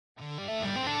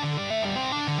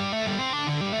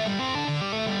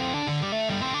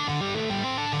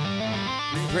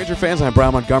Ranger fans, I'm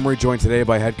Bryan Montgomery, joined today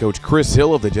by head coach Chris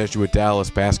Hill of the Jesuit Dallas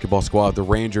basketball squad. The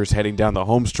Rangers heading down the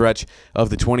home stretch of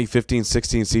the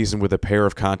 2015-16 season with a pair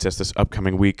of contests this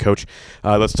upcoming week. Coach,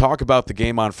 let's talk about the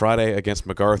game on Friday against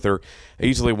MacArthur.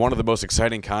 Easily one of the most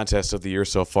exciting contests of the year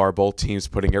so far. Both teams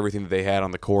putting everything that they had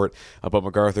on the court, but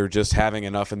MacArthur just having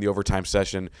enough in the overtime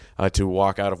session to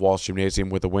walk out of Walsh Gymnasium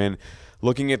with a win.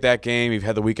 Looking at that game, you've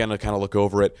had the weekend to kind of look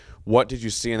over it. What did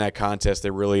you see in that contest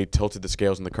that really tilted the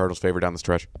scales in the Cardinals' favor down the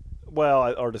stretch?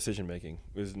 Well, our decision-making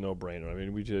was a no-brainer. I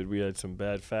mean, we had some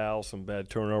bad fouls, some bad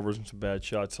turnovers, and some bad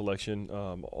shot selection,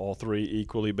 all three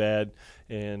equally bad.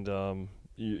 And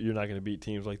you're not going to beat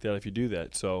teams like that if you do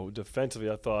that. So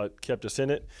defensively, I thought kept us in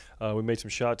it. We made some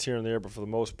shots here and there, but for the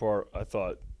most part, I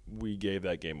thought we gave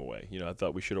that game away. You know, I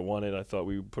thought we should have won it. I thought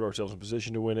we put ourselves in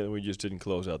position to win it, and we just didn't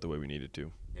close out the way we needed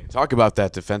to. Talk about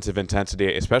that defensive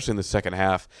intensity, especially in the second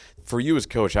half. For you as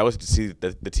coach, how was it to see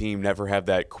the team never have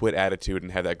that quit attitude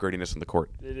and have that grittiness on the court?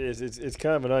 It is. It's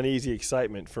kind of an uneasy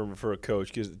excitement for a coach,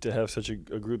 because to have such a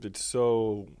group that's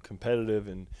so competitive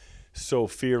and so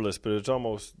fearless, but they're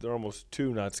almost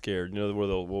too not scared. You know, where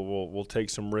we'll take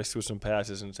some risks with some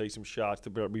passes and take some shots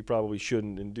that we probably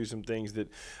shouldn't, and do some things that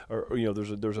are, you know,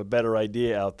 there's a better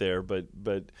idea out there. But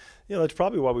you know, that's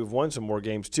probably why we've won some more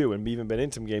games too, and we've even been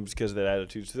in some games because of that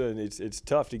attitude. So then it's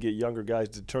tough to get younger guys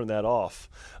to turn that off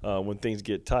when things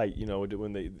get tight. You know,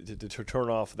 when they to turn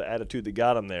off the attitude that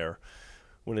got them there.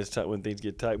 When things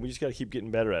get tight, we just got to keep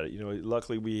getting better at it. You know,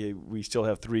 luckily we still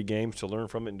have 3 games to learn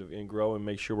from it and grow and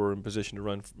make sure we're in position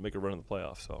to make a run in the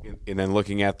playoffs. So, and then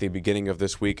looking at the beginning of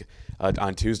this week,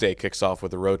 on Tuesday, kicks off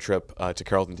with a road trip to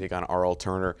Carrollton to take on R.L.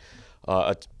 Turner,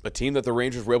 a team that the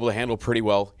Rangers were able to handle pretty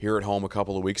well here at home a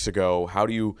couple of weeks ago. How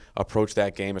do you approach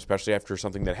that game, especially after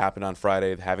something that happened on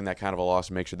Friday, having that kind of a loss,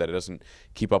 and make sure that it doesn't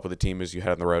keep up with the team as you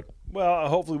head on the road? Well,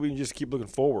 hopefully we can just keep looking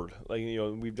forward. Like, you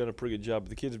know, we've done a pretty good job.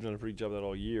 The kids have done a pretty good job of that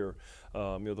all year.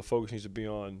 You know, the focus needs to be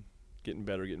on getting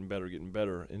better.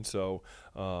 And so,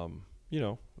 you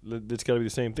know, it's got to be the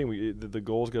same thing. The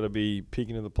goal's got to be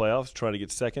peaking in the playoffs, trying to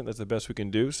get second. That's the best we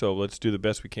can do. So let's do the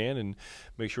best we can and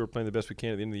make sure we're playing the best we can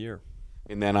at the end of the year.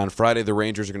 And then on Friday, the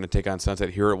Rangers are going to take on Sunset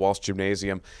here at Walsh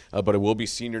Gymnasium. But it will be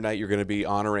senior night. You're going to be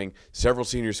honoring several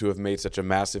seniors who have made such a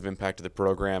massive impact to the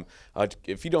program.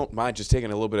 If you don't mind just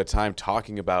taking a little bit of time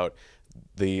talking about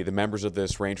the members of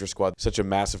this Ranger squad, such a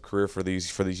massive career for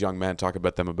these young men. Talk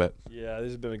about them a bit. Yeah, this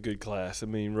has been a good class. I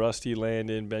mean, Rusty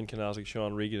Landon, Ben Kanowski,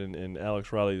 Sean Regan, and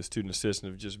Alex Riley, the student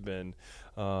assistant, have just been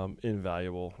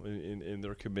invaluable in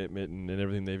their commitment and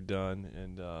everything they've done.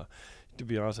 And to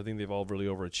be honest, I think they've all really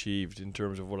overachieved in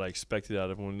terms of what I expected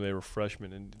out of them when they were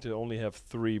freshmen. And to only have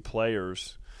 3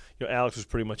 players, you know, Alex was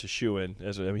pretty much a shoo-in.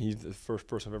 I mean, he's the first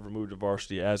person I've ever moved to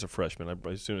varsity as a freshman.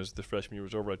 As soon as the freshman year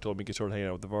was over, I told him he could start hanging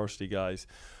out with the varsity guys.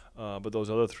 But those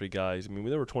other 3 guys, I mean,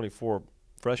 there were 24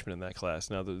 freshmen in that class.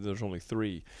 Now there's only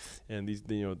 3, and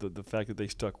you know, the fact that they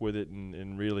stuck with it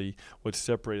and really what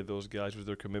separated those guys was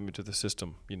their commitment to the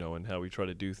system, you know, and how we try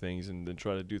to do things and then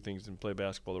try to do things and play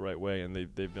basketball the right way, and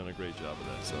they've done a great job of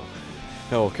that. So,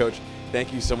 well, Coach,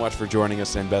 thank you so much for joining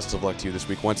us, and best of luck to you this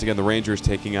week. Once again, the Rangers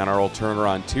taking on R.L. Turner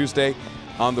on Tuesday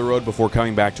on the road before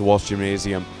coming back to Walsh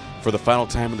Gymnasium for the final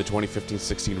time in the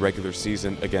 2015-16 regular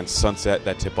season against Sunset.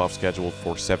 That tip-off scheduled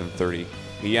for 7:30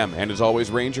 p.m. And as always,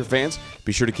 Ranger fans,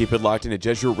 be sure to keep it locked in at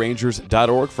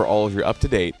JesuitRangers.org for all of your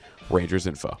up-to-date Rangers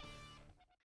info.